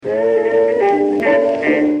Oh,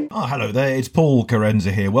 hello there, it's Paul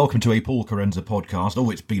Carenza here. Welcome to a Paul Carenza podcast. Oh,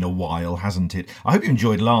 it's been a while, hasn't it? I hope you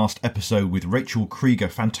enjoyed last episode with Rachel Krieger,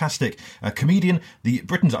 fantastic comedian, the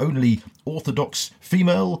Britain's only Orthodox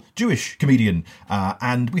female Jewish comedian.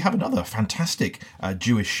 And we have another fantastic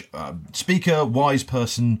Jewish speaker, wise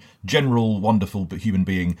person, general, wonderful but human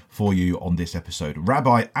being for you on this episode.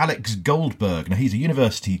 Rabbi Alex Goldberg. Now, he's a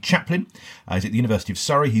university chaplain. He's at the University of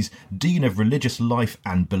Surrey. He's Dean of Religious Life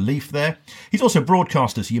and Belief there. He's also a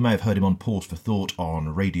broadcaster, so you may have heard him on Pause for Thought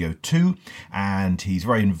on Radio 2. And he's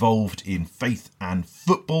very involved in faith and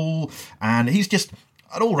football. And he's just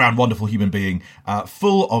an all-round wonderful human being,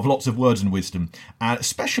 full of lots of words and wisdom,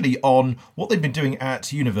 especially on what they've been doing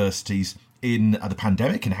at universities in the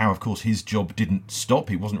pandemic and how, of course, his job didn't stop.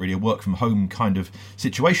 It wasn't really a work-from-home kind of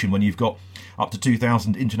situation when you've got up to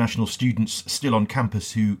 2,000 international students still on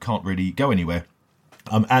campus who can't really go anywhere.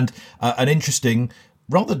 And an interesting,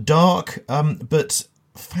 rather dark, but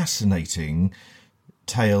fascinating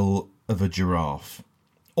tale of a giraffe.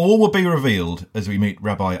 All will be revealed as we meet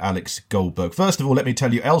Rabbi Alex Goldberg. First of all, let me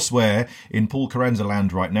tell you, elsewhere in Paul Carenza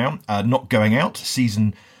land right now, Not Going Out,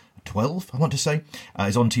 season 12, I want to say,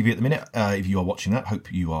 is on TV at the minute. If you are watching that,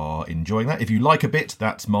 hope you are enjoying that. If you like a bit,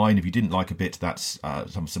 that's mine. If you didn't like a bit, that's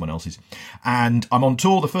someone else's. And I'm on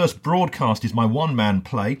tour. The first broadcast is my one-man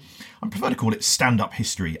play. I prefer to call it Stand-Up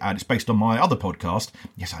History, and it's based on my other podcast.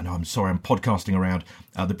 Yes, I know, I'm sorry, I'm podcasting around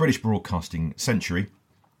the British Broadcasting Century.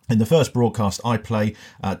 In the first broadcast, I play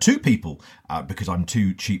two people because I'm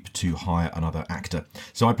too cheap to hire another actor.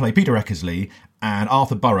 So I play Peter Eckersley and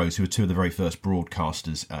Arthur Burrows, who are two of the very first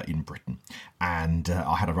broadcasters in Britain. And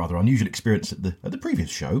I had a rather unusual experience at the previous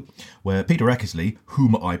show, where Peter Eckersley,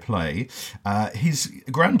 whom I play, his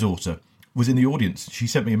granddaughter was in the audience. She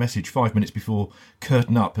sent me a message 5 minutes before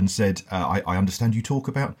curtain up and said, I understand you talk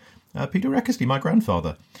about Peter Eckersley, my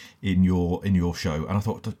grandfather, in your show. And I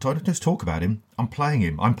thought, don't just talk about him. I'm playing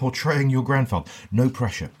him. I'm portraying your grandfather. No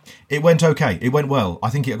pressure. It went okay. It went well. I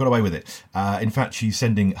think I got away with it. In fact, she's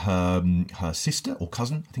sending her sister or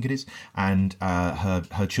cousin, I think it is, and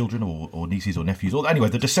her children or nieces or nephews. Or anyway,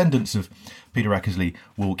 the descendants of Peter Eckersley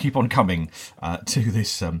will keep on coming to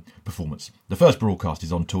this performance. The first broadcast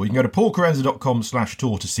is on tour. You can go to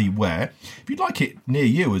paulcarenza.com/tour to see where. If you'd like it near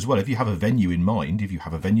you as well, if you have a venue in mind, if you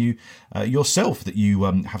have a venue yourself that you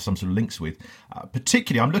have some sort of links with.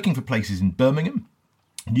 Particularly, I'm looking for places in Birmingham,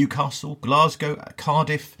 Newcastle, Glasgow,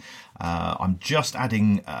 Cardiff. I'm just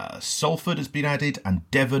adding Salford has been added, and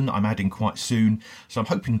Devon I'm adding quite soon. So I'm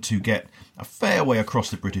hoping to get a fair way across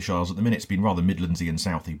the British Isles. At the minute it's been rather Midlandsy and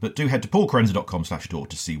Southy, but do head to paulcarenza.com/tour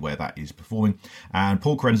to see where that is performing. And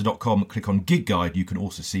paulcarenza.com, click on Gig Guide. You can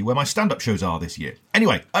also see where my stand-up shows are this year.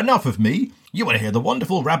 Anyway, enough of me. You want to hear the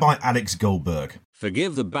wonderful Rabbi Alex Goldberg.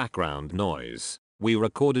 Forgive the background noise. We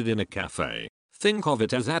recorded in a cafe. Think of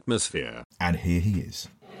it as atmosphere. And here he is.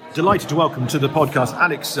 Delighted to welcome to the podcast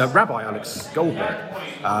Rabbi Alex Goldberg,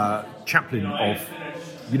 chaplain of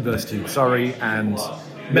University of Surrey and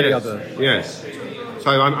many other... Yes.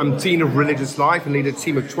 So I'm Dean of Religious Life and lead a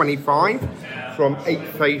team of 25 from 8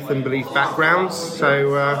 faith and belief backgrounds.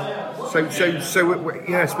 So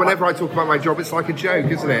yes, whenever I talk about my job, it's like a joke,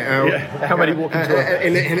 isn't it? How many walk into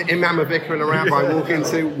in Imam, a vicar and a rabbi walk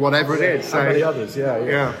into whatever it is. So, and many others,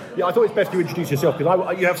 yeah. I thought it's best you introduce yourself,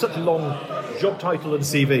 because you have such a long job title and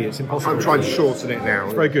CV, it's impossible. I'm trying to shorten it now.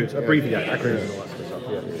 It's very good, abbreviate, acronyms and all that sort of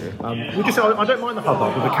stuff, I don't mind the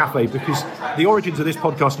hubbub of a cafe, because the origins of this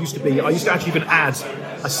podcast used to be, I used to actually even add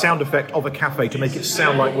a sound effect of a cafe to make it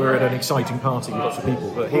sound like we're at an exciting party with lots of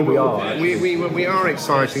people, but here we are. We are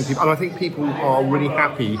exciting people, and I think people are really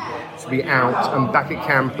happy to be out and back at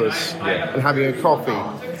campus and having a coffee.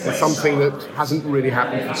 It's something that hasn't really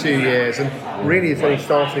happened for 2 years, and really it's only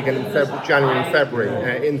started again in January and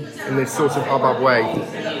February in this sort of hubbub way.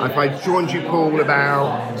 If I joined you, Paul,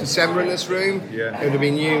 about December in this room, it would have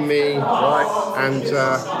been you, me, and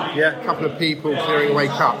a couple of people clearing away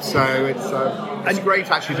cups. So it's great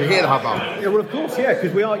actually to hear the hubbub. Yeah, well, of course,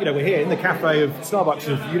 because we are, we're here in the cafe of Starbucks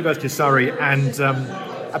of University of Surrey, and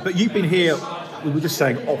but you've been here. We were just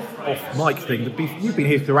saying off mic thing that you've been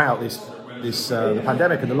here throughout this the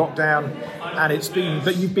pandemic and the lockdown, and it's been.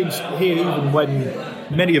 But you've been here even when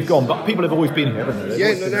many have gone, but people have always been here, haven't they?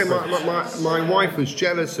 Yeah, my wife was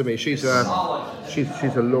jealous of me. She's a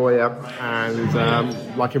lawyer, and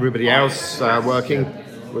like everybody else working,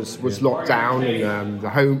 was locked down in the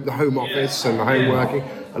home office and the home working,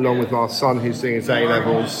 along with our son who's doing his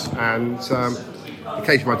A-levels, and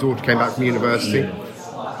occasionally my daughter came back from university.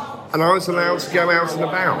 And I was allowed to go out and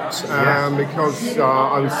about because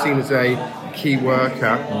I was seen as a key worker,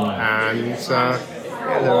 and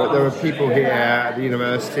there are people here at the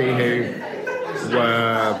university who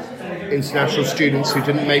were international students who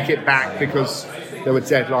didn't make it back because there were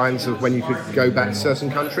deadlines of when you could go back to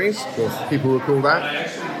certain countries. Of course, people recall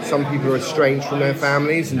that. Some people are estranged from their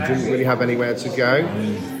families and didn't really have anywhere to go.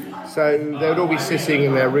 So they would all be sitting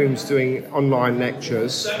in their rooms doing online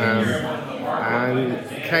lectures and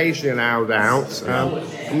occasionally allowed out.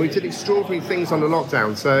 And we did extraordinary things under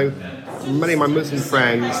lockdown. So many of my Muslim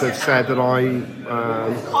friends have said that I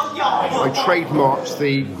trademarked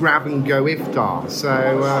the grab and go iftar. So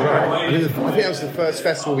I think that was the first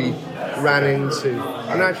festival we ran into.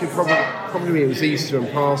 And actually probably it was Easter and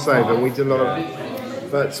Passover, and we did a lot of,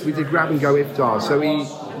 but we did grab and go iftar. So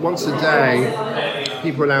once a day,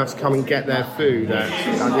 people were allowed to come and get their food at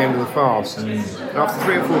the end of the fast. And after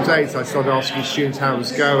 3 or 4 days, I started asking students how it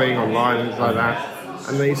was going online and things like that.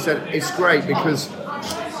 And they said, it's great because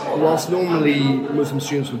whilst normally Muslim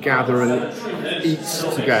students would gather and eat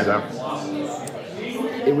together,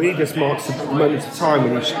 it really just marks the moment of time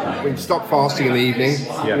when you stop fasting in the evening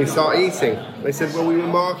and you start eating. They said, well, we were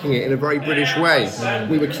marking it in a very British way.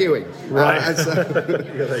 We were queuing. Right.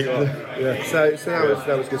 There you are. Yeah. So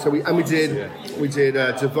that was good. So we did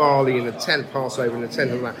Diwali in a tent, Passover in a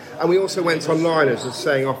tent, and that. And we also went online, as I was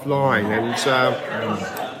saying, offline. And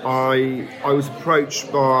I was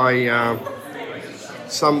approached by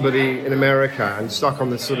somebody in America and stuck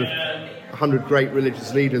on this sort of 100 great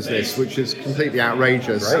religious leaders list, which is completely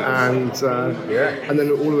outrageous. Great. And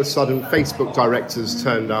then all of a sudden Facebook directors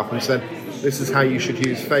turned up and said, this is how you should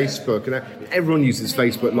use Facebook. And everyone uses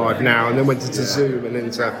Facebook Live now, and then went into Zoom and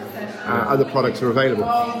into other products are available.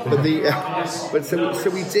 But so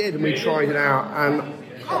we did, and we tried it out. And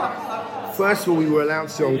first of all, we were allowed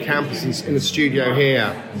to on campus in the studio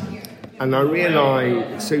here. And I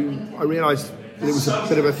realised it was a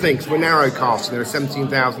bit of a thing, because we're narrowcasting, there are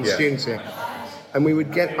 17,000 students here, and we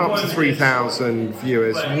would get up to 3,000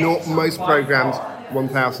 viewers. Not most programmes,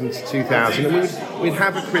 1,000 to 2,000, and we'd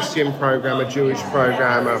have a Christian programme, a Jewish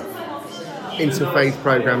programme, a interfaith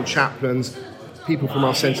programme, chaplains, people from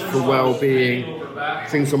our Centre for Wellbeing,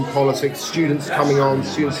 things on politics, students coming on,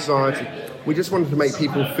 student society. We just wanted to make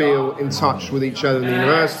people feel in touch with each other in the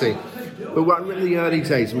university. But in the early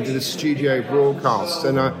days, we did a studio broadcast,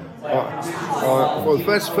 and well, the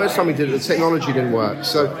first time we did it, the technology didn't work.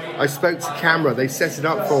 So I spoke to camera. They set it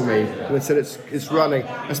up for me, and they said it's running.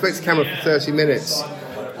 I spoke to camera for 30 minutes,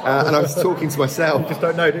 and I was talking to myself. You just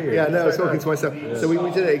don't know, do you? Yeah, no, I was talking to myself. Yeah. So we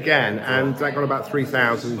did it again, and that got about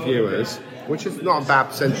 3,000 viewers, which is not a bad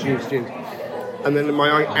percentage of students. And then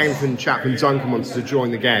my Anglican chaplain Duncan wanted to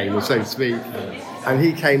join the game, so to speak, and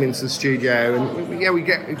he came into the studio, and we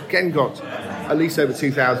got at least over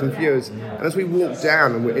 2,000 viewers. And as we walked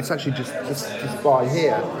down, and it's actually just by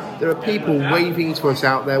here, there are people waving to us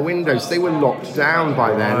out their windows. They were locked down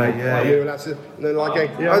by then. We were allowed to, and they're like,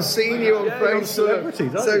 I've seen you on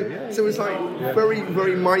Facebook. So it's like very,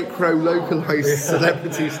 very micro localized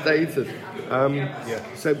celebrity status.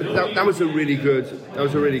 But that was a really good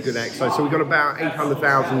exercise. So we got about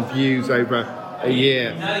 800,000 views over a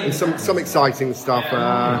year, and some exciting stuff.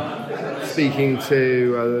 Speaking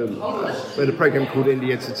to we had a program called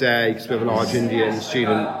India Today, because we have a large Indian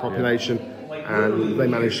student population, and they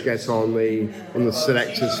managed to get on the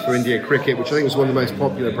selectors for India cricket, which I think was one of the most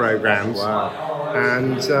popular programs. Wow.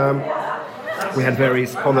 And we had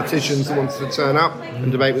various politicians who wanted to turn up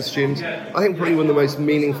and debate with students. I think probably one of the most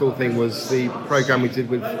meaningful thing was the program we did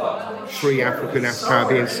with 3 African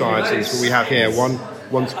Caribbean societies, where we have here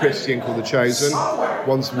one's Christian called The Chosen,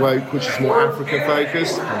 one's Woke, which is more Africa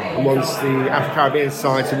focused, and one's the Afro-Caribbean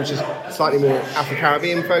Society, which is slightly more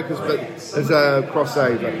Afro-Caribbean focused, but there's a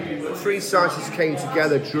crossover. The 3 societies came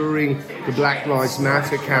together during the Black Lives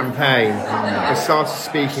Matter campaign and started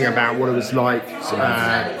speaking about what it was like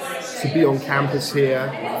to be on campus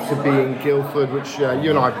here, to be in Guildford, which you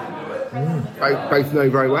and I both know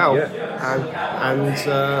very well.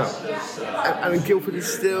 And Guildford is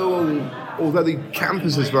still, although the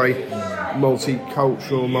campus is very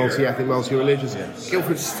multicultural, multi-ethnic, multi-religious,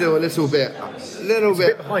 Guildford's still a little bit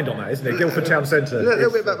behind on that, isn't it? Guildford Town Centre. A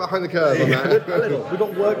little bit behind the curve on that. A little. We've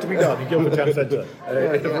got work to be done in Guildford Town Centre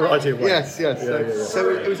in a variety of ways. Yes. So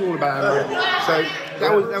it was all about that. So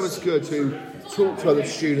that was good to talk to other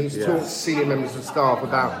students, talk to senior members of staff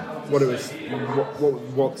about what it was,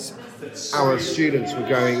 what our students were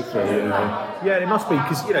going through. Yeah, it must be,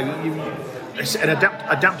 because it's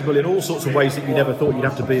adaptable in all sorts of ways that you never thought you'd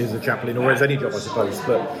have to be as a chaplain or as any job, I suppose.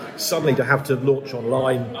 But suddenly to have to launch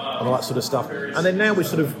online and all that sort of stuff, and then now we're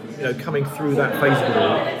sort of coming through that phase of it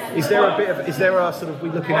all. Is there a sort of,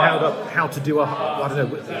 we're looking at how to do I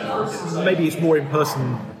don't know, maybe it's more in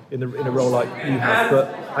person in a role like you have.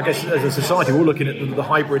 But I guess as a society, we're all looking at the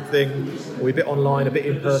hybrid thing. We're a bit online, a bit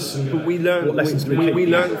in person. But we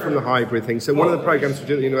learn from the hybrid thing. So one of the programs we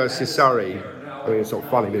do at the University of Surrey. I mean, it's not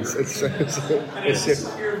funny, but it's a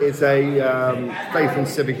faith and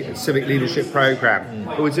civic leadership program.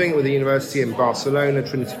 But we're doing it with the University in Barcelona,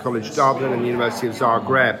 Trinity College Dublin, and the University of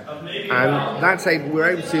Zagreb. And we're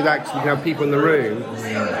able to do that because we can have people in the room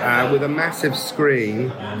with a massive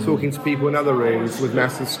screen talking to people in other rooms with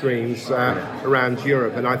massive screens around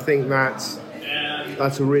Europe. And I think that's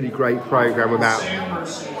a really great program about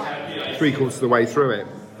 3/4 of the way through it.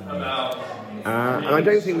 And I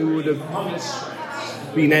don't think we would have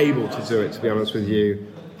been able to do it, to be honest with you,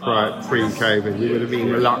 pre-COVID. We would have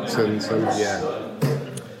been reluctant. So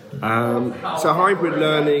hybrid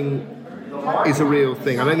learning is a real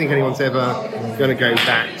thing. I don't think anyone's ever going to go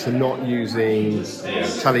back to not using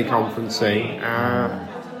teleconferencing.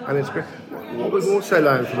 And it's great. What we've also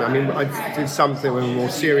learned from it, I mean, I did something with a more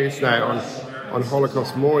serious note on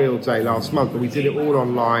Holocaust Memorial Day last month, but we did it all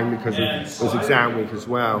online because it was exam week as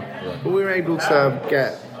well. But we were able to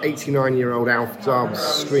get 89-year-old Alf Dubs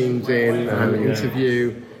streamed in and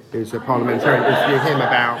interview, who's a parliamentarian, interview him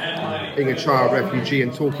about being a child refugee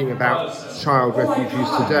and talking about child refugees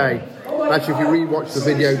today. Actually, if you re-watch the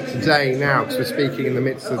video today now, because we're speaking in the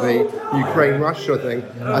midst of the Ukraine-Russia thing,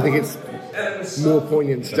 I think it's more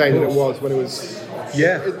poignant today than it was when it was.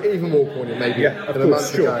 Yeah, even more poignant maybe than a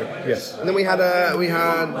month ago. Yes. And then we had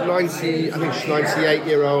 90, I think she's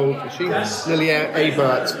 98-year-old. She's Lily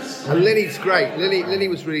Abert, and Lily's great. Lily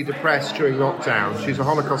was really depressed during lockdown. She's a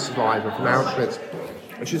Holocaust survivor from Auschwitz,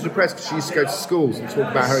 and she's depressed because she used to go to schools and talk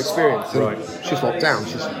about her experience. And she's locked down.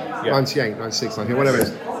 She's 98, 96, 98, whatever it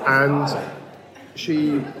is, and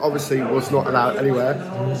she obviously was not allowed anywhere.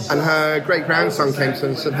 And her great-grandson came to her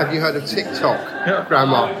and said, "Have you heard of TikTok,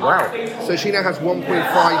 Grandma?" Wow. So she now has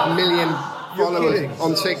 1.5 million followers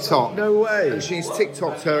on TikTok. No way. And she's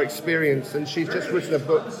TikToked her experience, and she's just written a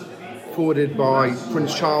book forwarded by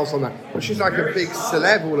Prince Charles on that. But she's like a big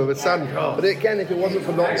celeb all of a sudden. But again, if it wasn't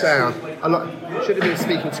for lockdown, should have been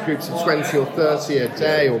speaking to groups of 20 or 30 a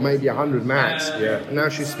day, or maybe 100 max. Yeah. And now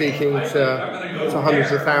she's speaking to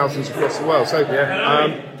hundreds of thousands across the world. So,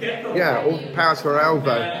 all power to her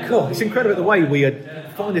elbow. Cool. It's incredible the way we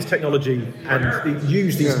find this technology and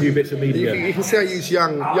use these new bits of media. You can see I use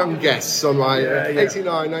young guests on like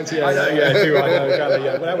 89, 98. I know, exactly,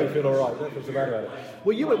 Well, now we feel all right. Don't feel so bad about it.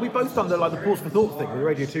 Well, we both done the Pause for Thought thing, the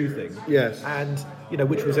Radio 2 thing. Yes. And,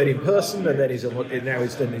 which was then in person, and then now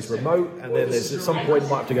it's remote, and then there's at some point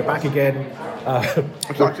might have to go back again.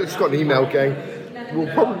 I've just got an email going,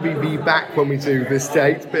 we'll probably be back when we do this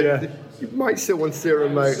date, but you might still want to do it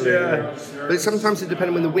remotely. Yeah. But sometimes it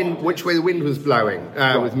depended on which way the wind was blowing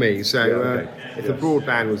with me. So if the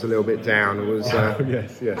broadband was a little bit down, it was.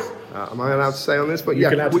 Yes. Am I allowed to say on this? But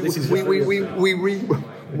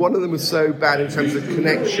one of them was so bad in terms of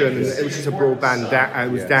connection, and it was just a broadband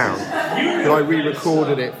was down. But I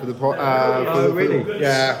re-recorded it for the. Really?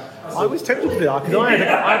 Yeah. I was tempted to do that because I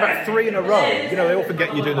had about 3 in a row. They often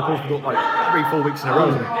get you doing the Pause for Thought like 3-4 weeks in a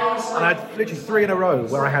row. And I had literally 3 in a row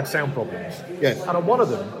where I had sound problems. Yes. And on one of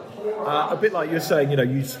them, a bit like you're saying,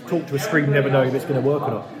 you talk to a screen never knowing if it's going to work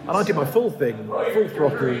or not. And I did my full thing, full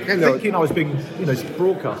throttle, thinking I was being,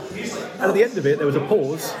 broadcast. And at the end of it, there was a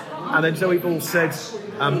pause. And then Zoe Ball said,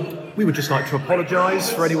 we would just like to apologise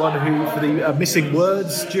for anyone for the missing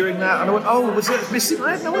words during that. And I went, oh, was it missing?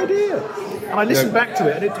 I had no idea. And I listened back to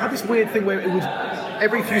it, and it had this weird thing where it would,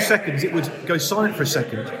 every few seconds, it would go silent for a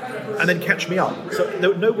second, and then catch me up. So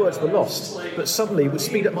no words were lost, but suddenly it would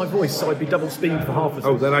speed up my voice, so I'd be double speed for half a second.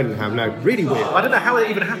 Oh, that I didn't have, no. Really weird. I don't know how it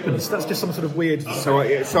even happens. That's just some sort of weird... So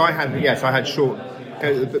I had short...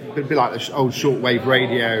 A bit like the old shortwave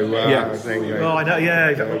radio thing. Oh, I know, yeah.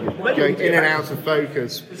 Exactly. Going in and out of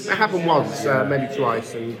focus. It happened once, maybe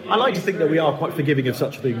twice. And I like to think that we are quite forgiving of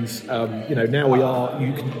such things. Now we are.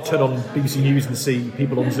 You can turn on BBC News and see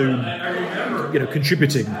people on Zoom,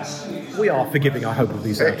 contributing. We are forgiving, I hope, of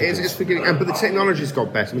these things. It's forgiving, but the technology's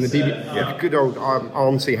got better. I mean, the good old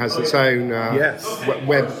Auntie has its own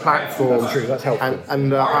web platform. That's true, that's helpful.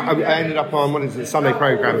 And I ended up on, Sunday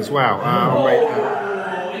programme as well.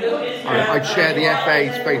 I chair the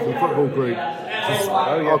FA's Faith and Football Group.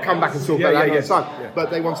 I'll come back and talk about that another time. Yeah. But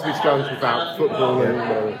they wanted me to go and talk about football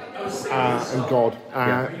and God.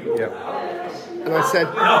 And I said,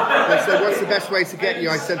 they said, what's the best way to get you?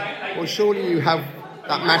 I said, well, surely you have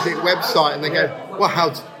that magic website, and they go, well, how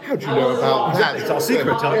do you know about that? It's our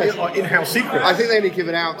secret, our in-house secret. I think they only give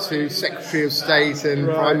it out to Secretary of State and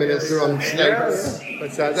Prime Minister on state. Yeah.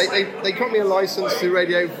 But they got me a license to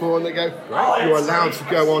Radio 4, and they go, you're allowed to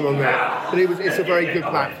go on that. But it's a very good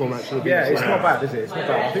platform, actually. Yeah, it's not bad, is it? It's not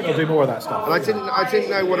bad. I think they'll do more of that stuff. And I didn't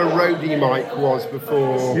know what a roadie mic was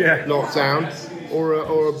before lockdown, or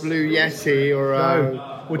a Blue Yeti, or a...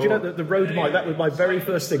 Well, do you know the road mic? That was my very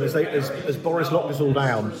first thing. As Boris locked us all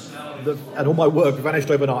down, and all my work vanished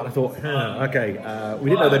overnight. And I thought, okay, we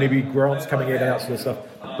didn't know there'd be grants coming in and that sort of stuff.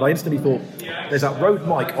 But I instantly thought, there's that Rode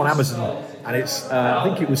mic on Amazon, and it's I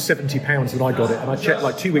think it was £70 when I got it, and I checked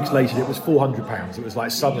like 2 weeks later, it was £400. It was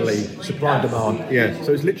like suddenly supply and demand. Yeah.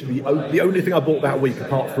 So it's literally the only thing I bought that week,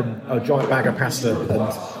 apart from a giant bag of pasta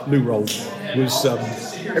and loo rolls, was.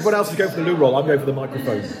 Everyone else is going for the loo roll. I'm going for the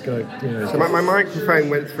microphone. So my microphone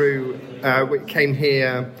went through. It came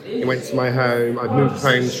here. It went to my home. I've moved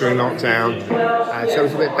homes during lockdown, so I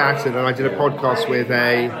was a bit battered. And I did a podcast with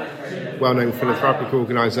a well-known philanthropic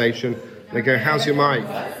organisation. They go, "How's your mic?"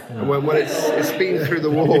 And when it's been through the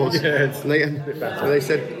wars, and they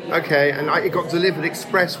said, "Okay." And it got delivered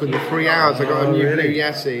express within 3 hours. I got a new Blue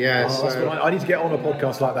Yeti. Yeah, I need to get on a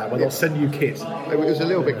podcast like that where they'll send you kit. It was a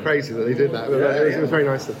little bit crazy that they did that. It was very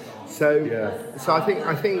nice. So I think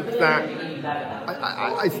that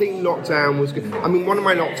I think lockdown was good. I mean, one of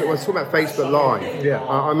my lockdown. I was talking about Facebook Live. Yeah.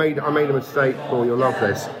 I made a mistake. Paul, you'll love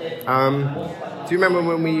this. Do you remember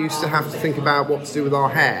when we used to have to think about what to do with our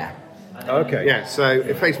hair? Okay. Yeah, so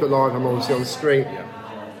at Facebook Live, I'm obviously on the screen.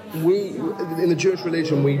 We, in the Jewish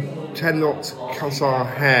religion, we tend not to cut our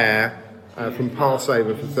hair from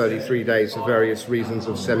Passover for 33 days for various reasons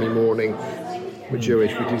of semi-mourning. We're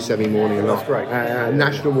Jewish, we do semi-mourning a lot. That's great.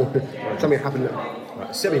 National mourning. Something happened...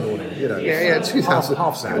 Semi-mourning, you know. Yeah, 2000.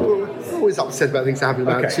 Half sad. We're always upset about things that happened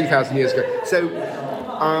about 2,000 years ago. So...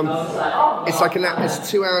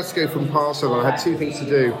 it's 2 hours to go from Passover. I had two things to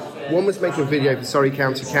do. One was make a video for Surrey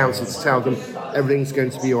County Council to tell them everything's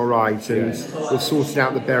going to be all right and we've sorted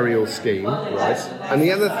out the burial scheme. Right. And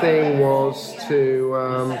the other thing was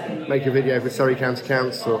to make a video for Surrey County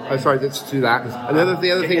Council. To do that. And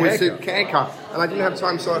the other thing was to haircut. And I didn't have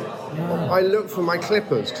time, so I looked for my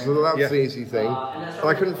clippers because that was the easy thing. And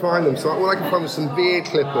I couldn't find them. So all I could find was some beard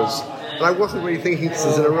clippers. And I wasn't really thinking this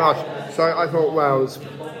was in a rush. So I thought, well, it's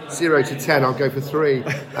 0 to 10, I'll go for 3.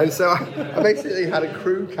 And so I basically had a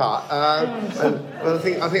crew cut. And I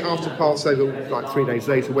think after Passover, like 3 days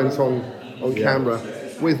later, went on camera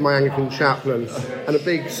with my Anglican chaplain and a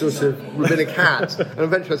big sort of rabbinic hat. And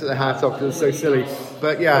eventually I took the hat off because it was so silly.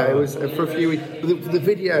 But yeah, it was for a few weeks. The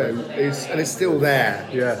video is, and it's still there.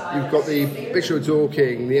 Yeah. You've got the Bishop of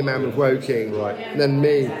Dorking, the Imam of Woking, and then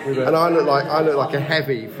me. And I look like a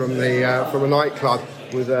heavy from a nightclub.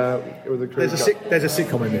 With a crew. There's a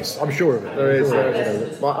sitcom in this. I'm sure of it. There is.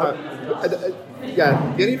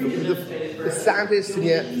 The saddest and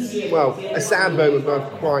yet, a sad moment, but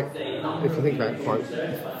quite, if you think about it, quite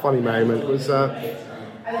funny moment was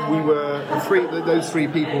those three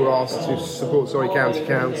people were asked to support Surrey County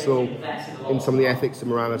Council in some of the ethics and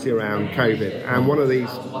morality around COVID, and one of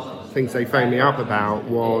these things they phoned me up about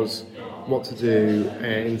was what to do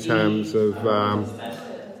in terms of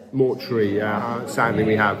mortuary. Sadly,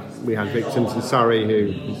 we had victims in Surrey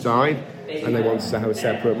who died, and they wanted to have a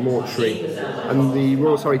separate mortuary. And the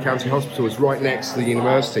Royal Surrey County Hospital is right next to the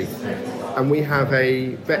university, and we have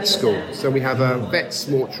a vet school. So we have a vet's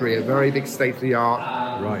mortuary, a very big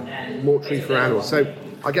state-of-the-art mortuary for animals. So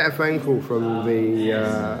I get a phone call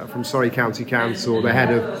from Surrey County Council, the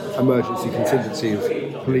head of emergency contingency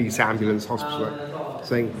of police, ambulance, hospital,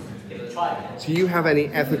 saying, do you have any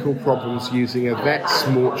ethical problems using a vet's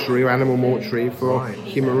mortuary or animal mortuary for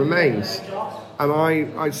human remains? And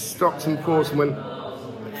I stopped and paused and went,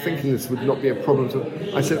 thinking this would not be a problem.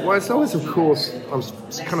 I said, well, it's always, of course, I was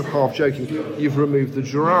kind of half joking, you've removed the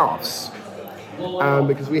giraffes.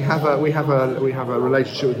 Because we have a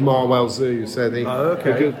relationship with Marwell Zoo, so the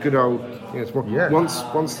good old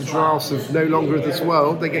once the giraffes are no longer of this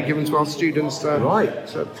world, they get given to our students to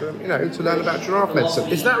learn about giraffe medicine.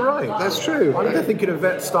 Is that right? That's true. I'm thinking of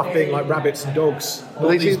vet stuff being like rabbits and dogs. Well,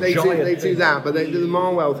 they do that, but the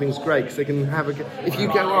Marwell thing's great because they can have if you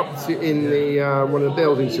go up in the one of the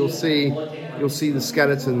buildings, you'll see the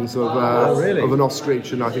skeletons of an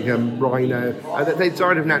ostrich and I think a rhino. They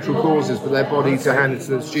died of natural causes, but their bodies are handed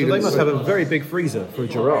to the students. So they must have a very big freezer for a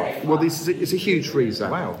giraffe. Well, it's a huge freezer.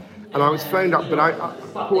 Wow. And I was phoned up, but I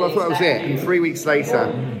thought that was it. And 3 weeks later,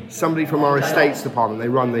 somebody from our estates department, they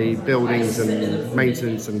run the buildings and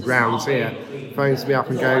maintenance and grounds here, phones me up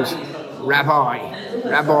and goes, Rabbi,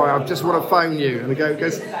 I just want to phone you. And the guy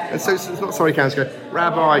goes, and so it's not sorry, counsellor.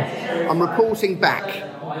 Rabbi, I'm reporting back.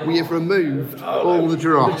 We have removed all the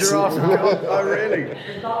giraffes. The giraffes have gone. Oh, really?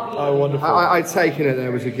 Oh, wonderful. I'd taken it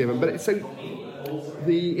there was a given, but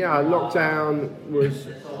the lockdown was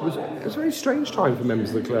a very strange time for members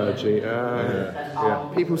of the clergy.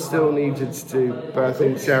 People still needed to do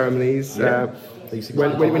birthing ceremonies.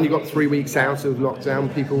 When you got 3 weeks out of lockdown,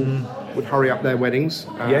 people would hurry up their weddings.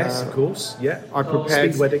 Yes, of course. Yeah. I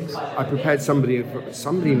prepared speed weddings. I prepared somebody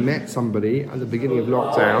met somebody at the beginning of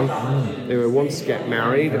lockdown. They were wanting to get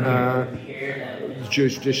married.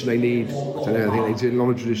 Jewish tradition, they need, I don't know, I think they do in a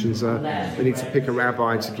lot of traditions, they need to pick a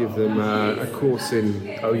rabbi to give them a course in...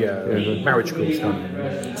 the marriage course.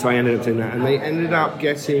 So I ended up doing that, and they ended up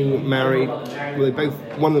getting married. Well,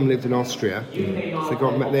 one of them lived in Austria,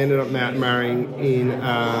 so they ended up marrying in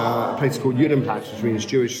a place called Judenplatz, which means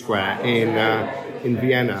Jewish Square, in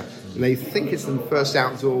Vienna. And they think it's the first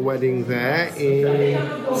outdoor wedding there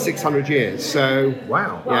in 600 years. So,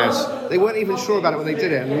 wow. Yes. They weren't even sure about it when they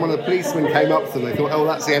did it. And one of the policemen came up to them. They thought, oh,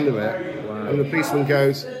 that's the end of it. Wow. And the policeman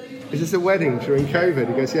goes, is this a wedding during COVID?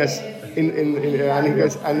 He goes, yes. And he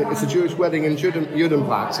goes, and it's a Jewish wedding in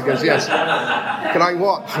Judenplatz. He goes, yes. Can I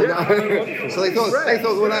watch? So they thought,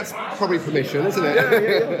 well, that's probably permission, isn't it?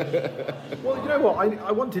 Yeah. Well, you know what?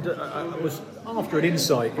 I wanted was after an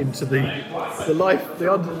insight into the life,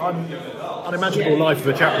 the unimaginable life of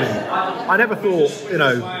a chaplain. I never thought,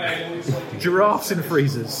 giraffes in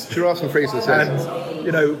freezers. Giraffes in freezers, yes.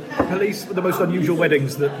 And, police, the most unusual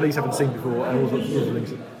weddings that police haven't seen before, and all sorts of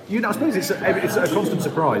things. I suppose it's a constant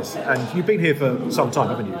surprise, and you've been here for some time,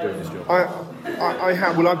 haven't you, doing this job? I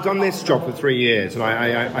have. Well, I've done this job for 3 years, and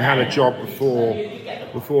I had a job before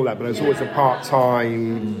that, but I was always a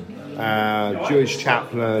part-time Jewish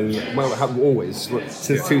chaplain. Well, I haven't always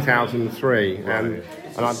since 2003, and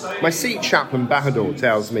my seat chaplain Bahadur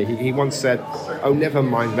tells me he once said, "Oh, never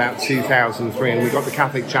mind about 2003," and we got the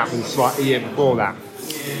Catholic chaplain a year before that.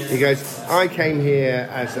 He goes, I came here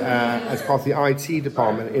as part of the IT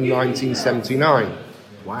department in 1979.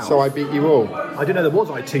 Wow. So I beat you all. I didn't know there was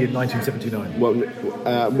IT in 1979.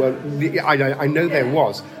 I know there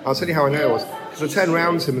was. I'll tell you how I know there was. Because I turned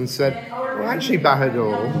around to him and said, well, actually,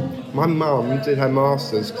 Bahadur, my mum did her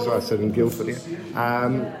master's, because I said in Guildford,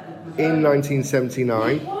 in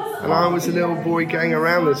 1979. And I was a little boy going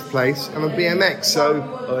around this place on a BMX, so...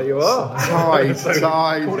 there you are. Tied.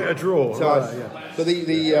 Call it a draw. But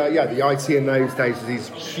the IT in those days was these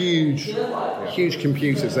huge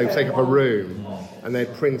computers. They'd take up a room and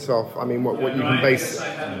they'd print off. I mean, what you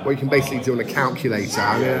can basically do on a calculator.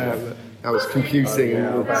 That was computing in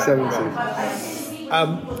the 70s.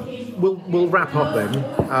 We'll wrap up then.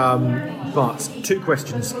 But two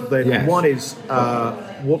questions then. Yes. One is,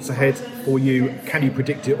 what's ahead for you? Can you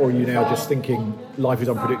predict it, or are you now just thinking life is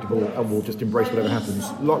unpredictable and we'll just embrace whatever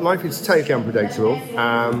happens? Life is totally unpredictable.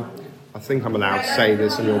 I think I'm allowed to say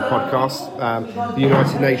this on your podcast. The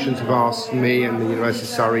United Nations have asked me and the University of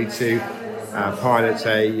Surrey to pilot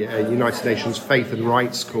a United Nations Faith and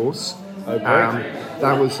Rights course.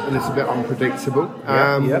 That was a little bit unpredictable.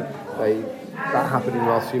 That happened in the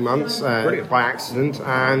last few months by accident,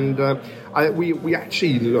 and we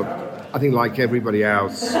actually look. I think, like everybody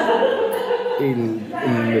else in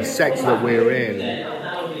the sector that we're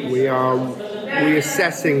in, we are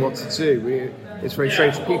reassessing what to do. It's very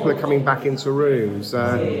strange. People are coming back into rooms.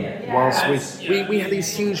 Whilst we had these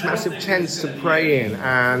huge, massive tents to pray in,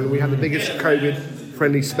 and we had the biggest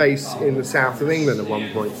COVID-friendly space in the south of England at one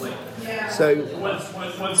point. So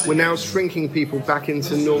we're now shrinking people back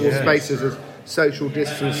into normal spaces as social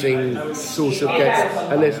distancing sort of gets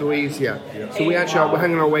a little easier. So we're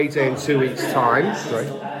hanging our way there in 2 weeks' time.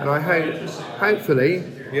 And I hopefully...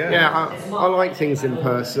 I like things in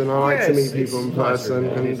person. I like to meet people in person,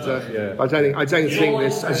 and I don't think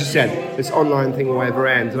this, as you said, this online thing will ever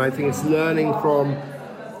end. And I think it's learning from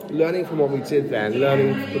what we did then,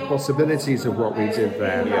 learning the possibilities of what we did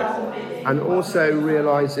then, and also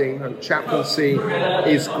realising that chaplaincy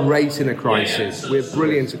is great in a crisis. We're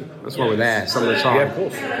brilliant. That's why we're there some of the time. Of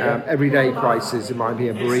course. Everyday crisis. It might be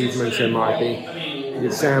a bereavement. It might be your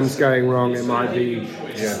exams going wrong. It might be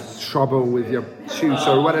trouble with your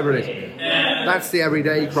tutor or whatever it is. That's the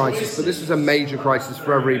everyday crisis, but this is a major crisis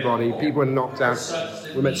for everybody. People are knocked down.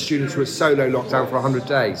 We met students who were solo locked down for 100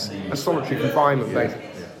 days. That's solitary confinement, basically.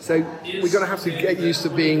 So we're going to have to get used to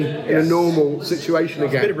being in a normal situation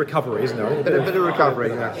again. A bit of recovery, isn't there? A bit of recovery,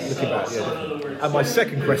 Looking back, And my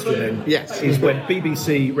second question then is when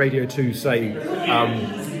BBC Radio 2 say,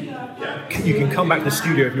 you can come back to the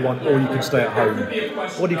studio if you want, or you can stay at home.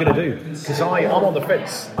 What are you going to do? Because I'm on the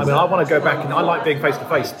fence. I mean, I want to go back, and I like being face to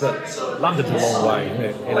face, but London's a long way, isn't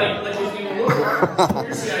it? You know?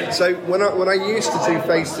 So when I used to do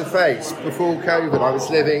face to face before COVID, I was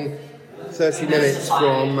living 30 minutes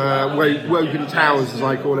from Wogan Towers, as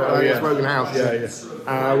I call it. It's Wogan House,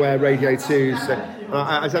 where Radio 2. So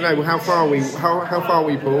I don't know how far are we. How far are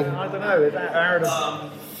we, Paul? I don't know. Hour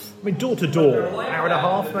and door to door, hour and a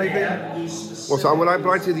half maybe. Well, so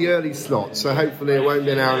I do the early slot, so hopefully it won't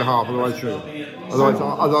be an hour and a half. Otherwise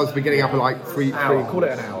I'll be getting up at like 3. Call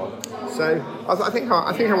it an hour. So I think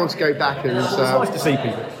I want to go back and. It's nice to see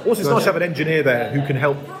people. Also, it's nice to have an engineer there who can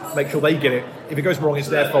help make sure they get it. If it goes wrong, it's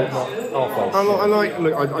their fault, not our fault.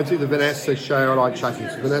 I do the Vanessa show. I like chatting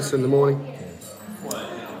to Vanessa in the morning.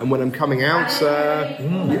 And when I'm coming out,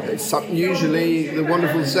 usually the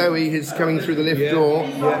wonderful Zoe is coming through the lift door,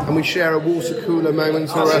 and we share a water cooler moment,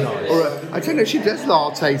 or I don't know. She does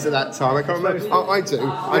lattes at that time. I can't remember. I do.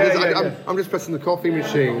 I'm just pressing the coffee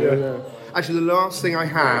machine. Actually, the last thing I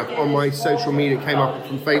have on my social media came up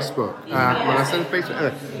from Facebook. When I said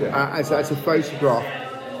Facebook, as a photograph.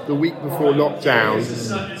 The week before lockdown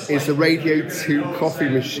is the Radio 2 coffee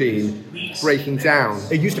machine breaking down.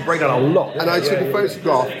 It used to break down a lot. And I took a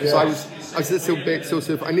photograph because I was a little bit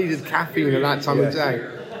I needed caffeine at that time of day.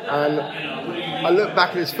 And I look back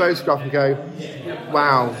at this photograph and go,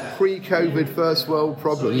 wow, pre-COVID first world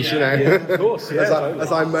problems, you know. Yeah, of course,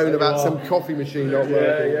 as I moan about some coffee machine not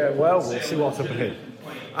working. Well, we'll see what's up ahead.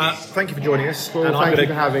 Thank you for joining us. Well, thank you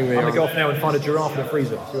for having me. I'm going to go off now and find a giraffe in a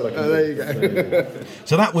freezer. See what I can do. There you go.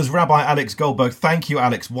 So that was Rabbi Alex Goldberg. Thank you,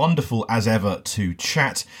 Alex. Wonderful as ever to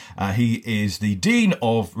chat. He is the Dean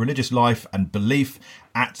of Religious Life and Belief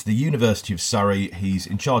at the University of Surrey. He's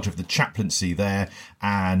in charge of the chaplaincy there.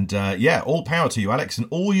 And all power to you, Alex, and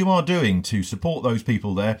all you are doing to support those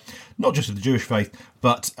people there, not just of the Jewish faith,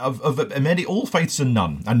 but of many, all faiths and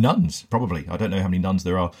nuns, probably. I don't know how many nuns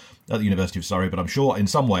there are at the University of Surrey, but I'm sure in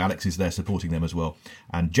some way Alex is there supporting them as well,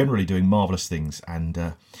 and generally doing marvellous things, and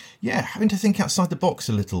having to think outside the box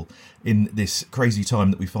a little in this crazy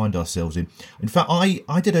time that we find ourselves in. In fact,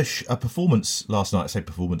 I did a performance last night. I say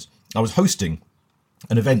performance. I was hosting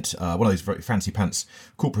an event, one of those very fancy pants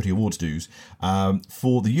corporate awards dues,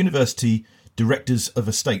 for the University Directors of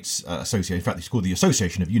Estates Association. In fact, it's called the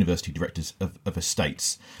Association of University Directors of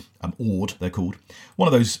Estates, ORD they're called. One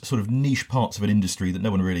of those sort of niche parts of an industry that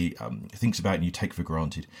no one really thinks about and you take for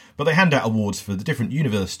granted. But they hand out awards for the different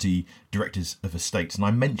University Directors of Estates, and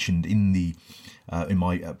I mentioned in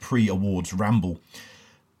my pre-awards ramble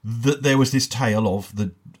that there was this tale of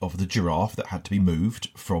the giraffe that had to be moved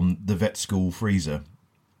from the vet school freezer.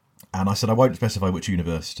 And I said I won't specify which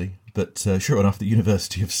university, but sure enough, the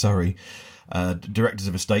University of Surrey Directors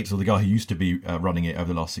of Estates, or the guy who used to be running it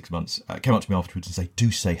over the last 6 months, came up to me afterwards and said,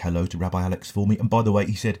 do say hello to Rabbi Alex for me. And by the way,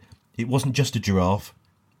 he said, it wasn't just a giraffe,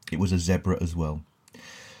 it was a zebra as well.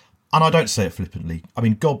 And I don't say it flippantly. I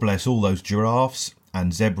mean, God bless all those giraffes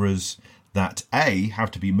and zebras that A,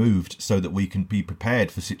 have to be moved so that we can be prepared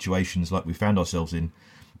for situations like we found ourselves in.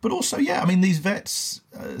 But also, these vets,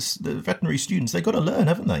 the veterinary students, they've got to learn,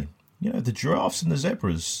 haven't they? You know, the giraffes and the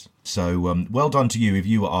zebras. So well done to you if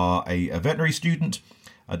you are a veterinary student,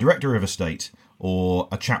 a director of a state, or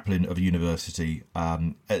a chaplain of a university.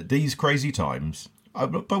 At these crazy times,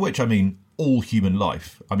 by which I mean all human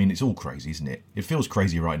life. I mean, it's all crazy, isn't it? It feels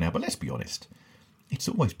crazy right now, but let's be honest. It's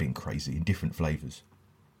always been crazy in different flavours.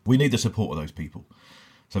 We need the support of those people.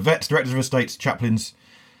 So vets, directors of estates, chaplains,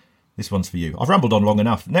 this one's for you. I've rambled on long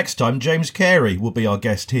enough. Next time, James Carey will be our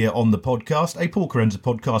guest here on the podcast. A Paul Carenza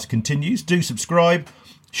podcast continues. Do subscribe,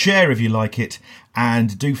 share if you like it,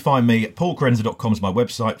 and do find me at paulcarenza.com is my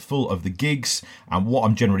website, full of the gigs and what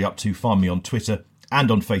I'm generally up to. Find me on Twitter and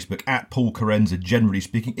on Facebook at Paul Carenza, generally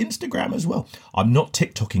speaking. Instagram as well. I'm not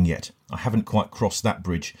TikToking yet. I haven't quite crossed that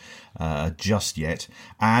bridge just yet.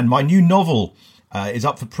 And my new novel is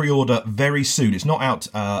up for pre-order very soon. It's not out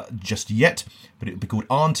just yet, but it'll be called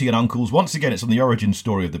Auntie and Uncles. Once again, it's on the origin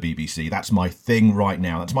story of the BBC. That's my thing right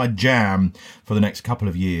now. That's my jam for the next couple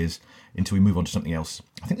of years until we move on to something else.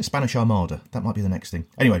 I think the Spanish Armada. That might be the next thing.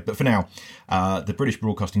 Anyway, but for now, the British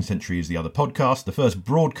Broadcasting Century is the other podcast. The first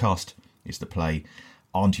broadcast is the play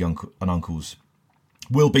Auntie and Uncles.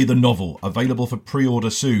 Will be the novel, available for pre-order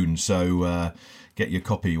soon. So get your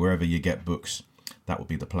copy wherever you get books. That would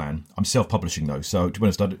be the plan. I'm self-publishing though, so to be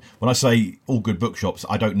honest, when I say all good bookshops,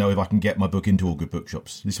 I don't know if I can get my book into all good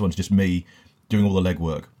bookshops. This one's just me doing all the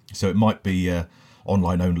legwork, so it might be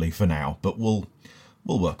online only for now, but we'll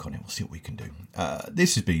work on it. We'll see what we can do.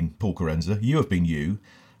 This has been Paul Carenza. You have been you,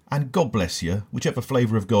 and God bless you. Whichever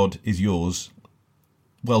flavour of God is yours,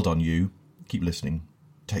 well done you. keep listening.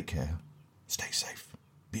 Take care. Stay safe.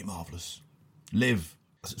 Be marvellous. Live.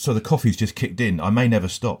 So the coffee's just kicked in. I may never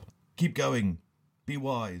stop. Keep going. Be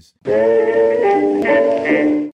wise.